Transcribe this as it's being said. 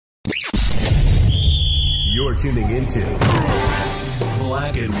You're tuning into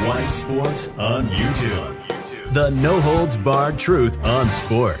Black and White Sports on YouTube. The no-holds-barred truth on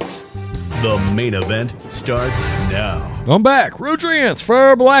sports. The main event starts now. I'm back. Rudriance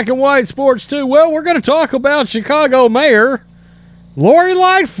for Black and White Sports 2. Well, we're going to talk about Chicago Mayor Lori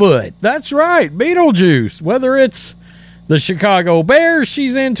Lightfoot. That's right, Beetlejuice. Whether it's the Chicago Bears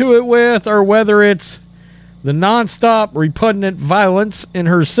she's into it with, or whether it's the nonstop repugnant violence in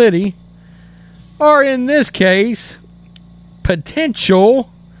her city, or in this case, potential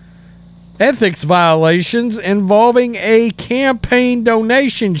ethics violations involving a campaign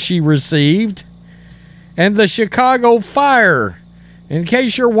donation she received and the Chicago Fire. In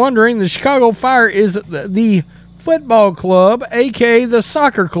case you're wondering, the Chicago Fire is the football club, aka the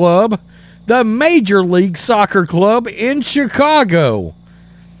soccer club, the Major League Soccer club in Chicago.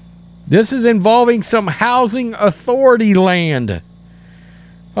 This is involving some housing authority land.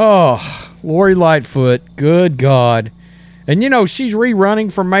 Oh, Lori Lightfoot, good God. And you know, she's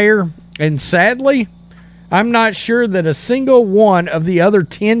rerunning for mayor, and sadly, I'm not sure that a single one of the other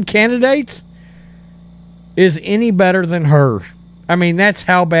 10 candidates is any better than her. I mean, that's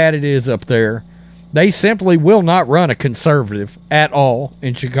how bad it is up there. They simply will not run a conservative at all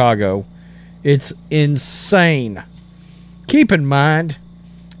in Chicago. It's insane. Keep in mind,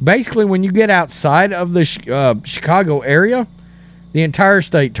 basically when you get outside of the Chicago area, the entire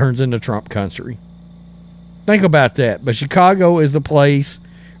state turns into Trump country. Think about that. But Chicago is the place,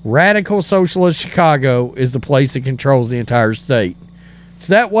 radical socialist Chicago is the place that controls the entire state. It's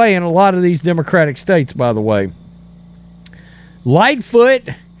that way in a lot of these Democratic states, by the way. Lightfoot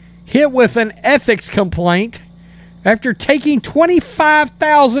hit with an ethics complaint after taking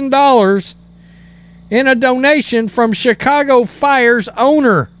 $25,000 in a donation from Chicago Fire's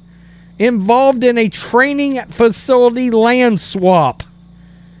owner involved in a training facility land swap.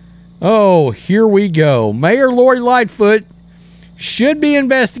 Oh, here we go. Mayor Lori Lightfoot should be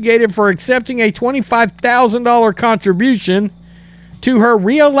investigated for accepting a $25,000 contribution to her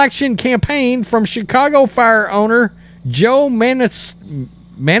re-election campaign from Chicago Fire owner Joe Manasuto,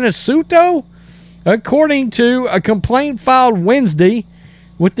 according to a complaint filed Wednesday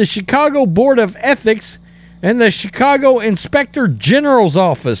with the Chicago Board of Ethics and the Chicago Inspector General's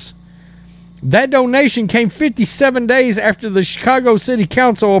office. That donation came 57 days after the Chicago City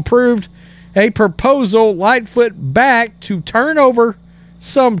Council approved a proposal Lightfoot backed to turn over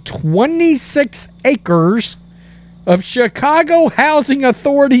some 26 acres of Chicago Housing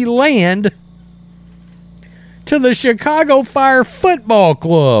Authority land to the Chicago Fire Football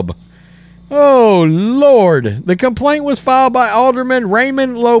Club. Oh, Lord. The complaint was filed by Alderman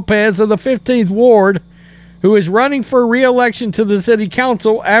Raymond Lopez of the 15th Ward, who is running for re-election to the city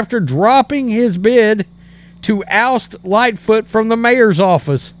council after dropping his bid to oust Lightfoot from the mayor's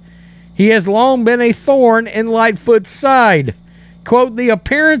office. He has long been a thorn in Lightfoot's side. Quote, the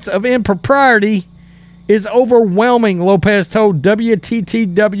appearance of impropriety is overwhelming, Lopez told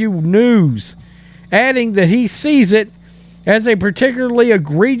WTTW News, adding that he sees it as a particularly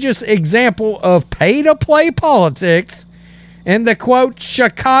egregious example of pay-to-play politics and the, quote,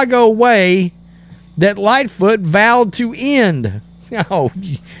 Chicago way that Lightfoot vowed to end.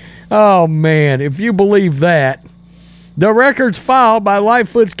 Oh, man, if you believe that. The records filed by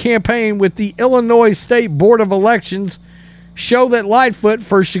Lightfoot's campaign with the Illinois State Board of Elections show that Lightfoot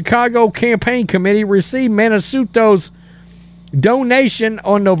for Chicago Campaign Committee received Manasuto's donation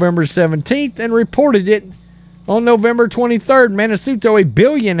on November 17th and reported it on November 23rd. Manasuto, a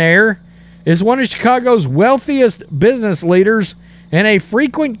billionaire, is one of Chicago's wealthiest business leaders and a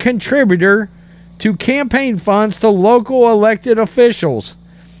frequent contributor to campaign funds to local elected officials.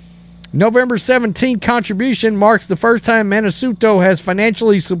 November 17th contribution marks the first time Manasuto has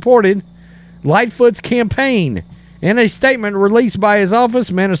financially supported Lightfoot's campaign. In a statement released by his office,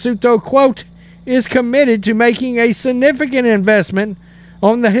 Manasuto, quote, is committed to making a significant investment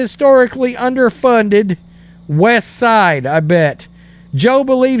on the historically underfunded West Side, I bet. Joe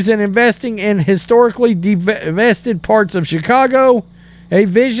believes in investing in historically divested parts of Chicago, a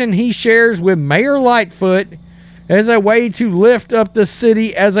vision he shares with Mayor Lightfoot as a way to lift up the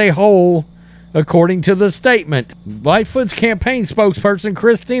city as a whole, according to the statement. Lightfoot's campaign spokesperson,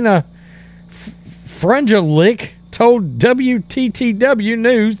 Christina Frungelich, told WTTW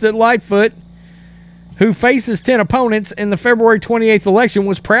News that Lightfoot, who faces 10 opponents in the February 28th election,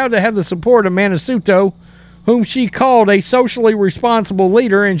 was proud to have the support of Manasuto, whom she called a socially responsible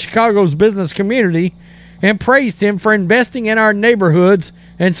leader in Chicago's business community, and praised him for investing in our neighborhoods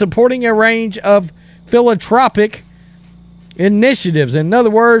and supporting a range of philanthropic initiatives. In other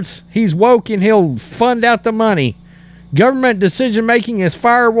words, he's woke and he'll fund out the money Government decision-making is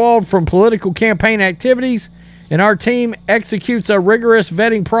firewalled from political campaign activities, and our team executes a rigorous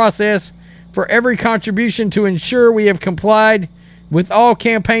vetting process for every contribution to ensure we have complied with all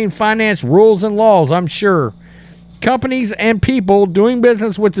campaign finance rules and laws, I'm sure. Companies and people doing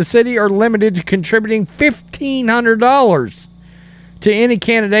business with the city are limited to contributing $1,500 to any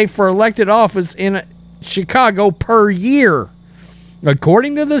candidate for elected office in Chicago per year,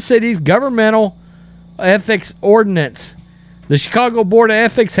 according to the city's governmental ethics ordinance. The Chicago Board of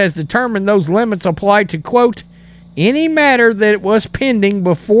Ethics has determined those limits apply to, quote, any matter that was pending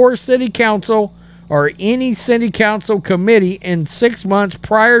before City Council or any City Council committee in 6 months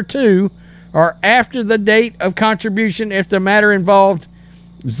prior to or after the date of contribution if the matter involved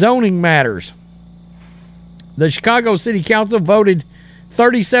zoning matters. The Chicago City Council voted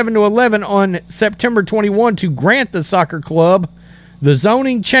 37-11 on September 21 to grant the soccer club the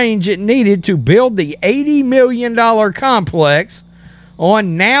zoning change it needed to build the $80 million complex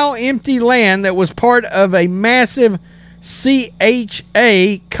on now empty land that was part of a massive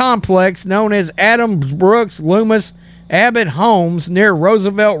CHA complex known as Adams Brooks Loomis Abbott Homes near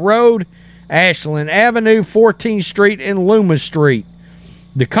Roosevelt Road, Ashland Avenue, 14th Street, and Loomis Street.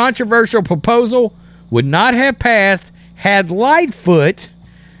 The controversial proposal would not have passed had Lightfoot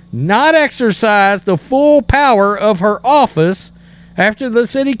not exercised the full power of her office after the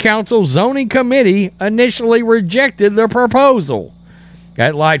City Council Zoning Committee initially rejected the proposal.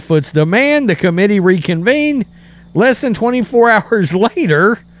 At Lightfoot's demand, the committee reconvened less than 24 hours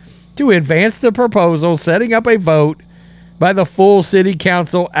later to advance the proposal, setting up a vote by the full City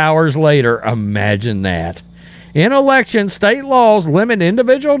Council hours later. Imagine that. In elections, state laws limit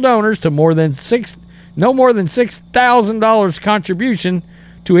individual donors to no more than $6,000 contribution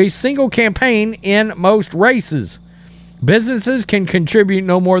to a single campaign in most races. Businesses can contribute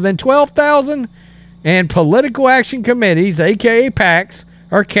no more than $12,000, and political action committees, aka PACs,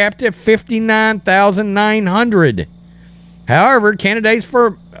 are capped at $59,900. However, candidates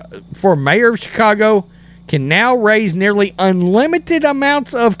for mayor of Chicago can now raise nearly unlimited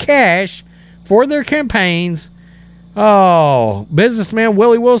amounts of cash for their campaigns. Oh, businessman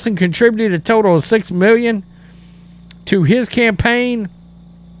Willie Wilson contributed a total of $6 million to his campaign.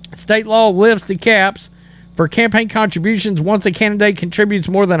 State law lifts the caps for campaign contributions once a candidate contributes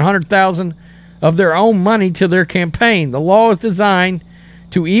more than $100,000 of their own money to their campaign. The law is designed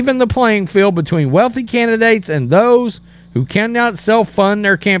to even the playing field between wealthy candidates and those who cannot self-fund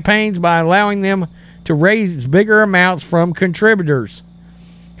their campaigns by allowing them to raise bigger amounts from contributors.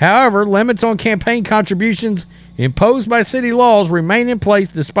 However, limits on campaign contributions imposed by city laws remain in place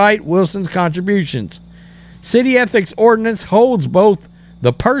despite Wilson's contributions. City ethics ordinance holds both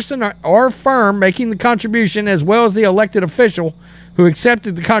the person or firm making the contribution as well as the elected official who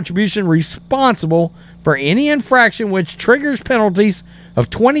accepted the contribution responsible for any infraction which triggers penalties of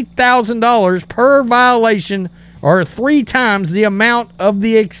 $20,000 per violation or 3 times the amount of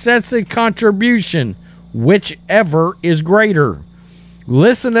the excessive contribution, whichever is greater.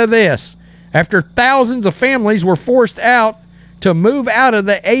 Listen to this. After thousands of families were forced to move out of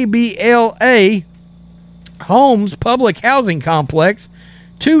the ABLA Homes public housing complex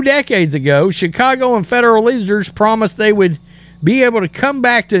 2 decades ago, Chicago and federal leaders promised they would be able to come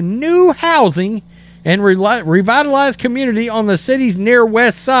back to new housing and revitalize community on the city's near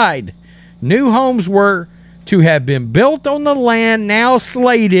west side. New homes were to have been built on the land now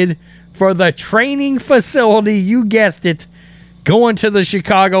slated for the training facility, you guessed it, going to the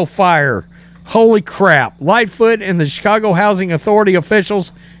Chicago fire. Holy crap. Lightfoot and the Chicago Housing Authority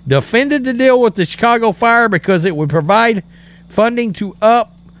officials defended the deal with the Chicago fire because it would provide funding to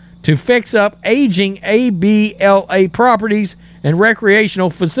fix up aging ABLA properties and recreational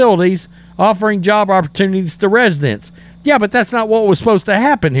facilities, offering job opportunities to residents. Yeah, but that's not what was supposed to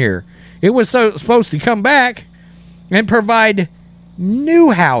happen here. It was supposed to come back and provide new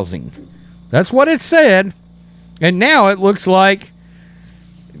housing. That's what it said. And now it looks like,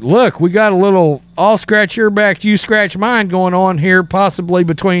 look, we got a little I'll scratch your back, you scratch mine going on here, possibly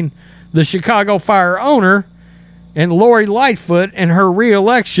between the Chicago Fire owner and Lori Lightfoot and her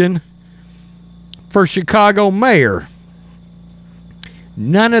re-election for Chicago mayor.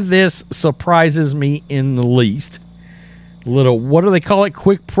 None of this surprises me in the least. Little, what do they call it?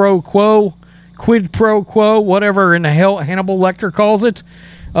 Quid pro quo, whatever in the hell Hannibal Lecter calls it.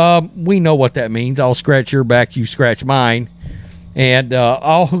 We know what that means. I'll scratch your back, you scratch mine. And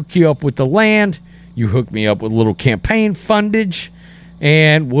I'll hook you up with the land. You hook me up with a little campaign fundage.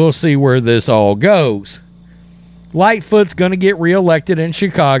 And we'll see where this all goes. Lightfoot's going to get reelected in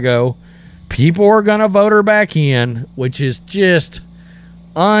Chicago. People are going to vote her back in, which is just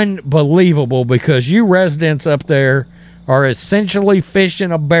unbelievable because you residents up there are essentially fish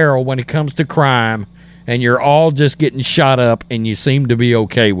in a barrel when it comes to crime, and you're all just getting shot up and you seem to be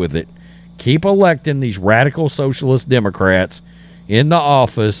okay with it. Keep electing these radical socialist Democrats in the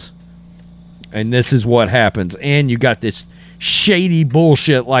office, and this is what happens. And you got this shady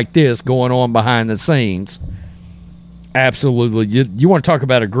bullshit like this going on behind the scenes. Absolutely. You want to talk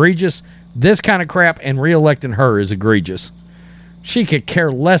about egregious? This kind of crap, and re-electing her is egregious. She could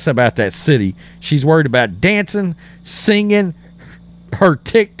care less about that city. She's worried about dancing, singing, her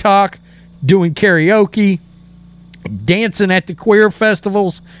TikTok, doing karaoke, dancing at the queer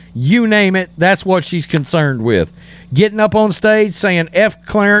festivals, you name it. That's what she's concerned with. Getting up on stage saying F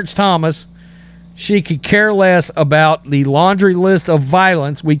Clarence Thomas. She could care less about the laundry list of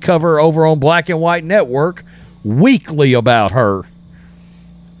violence we cover over on Black and White Network weekly about her.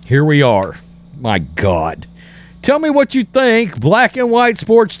 Here we are. My God. Tell me what you think, Black and White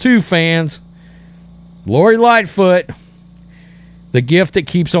Sports 2 fans. Lori Lightfoot, the gift that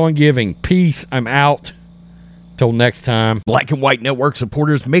keeps on giving. Peace. I'm out. Till next time. Black and White Network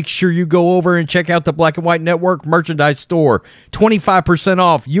supporters, make sure you go over and check out the Black and White Network merchandise store. 25%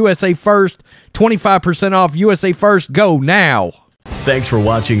 off USA First. 25% off USA First. Go now. Thanks for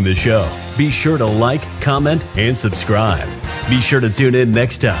watching the show. Be sure to like, comment, and subscribe. Be sure to tune in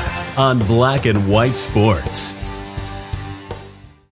next time on Black and White Sports.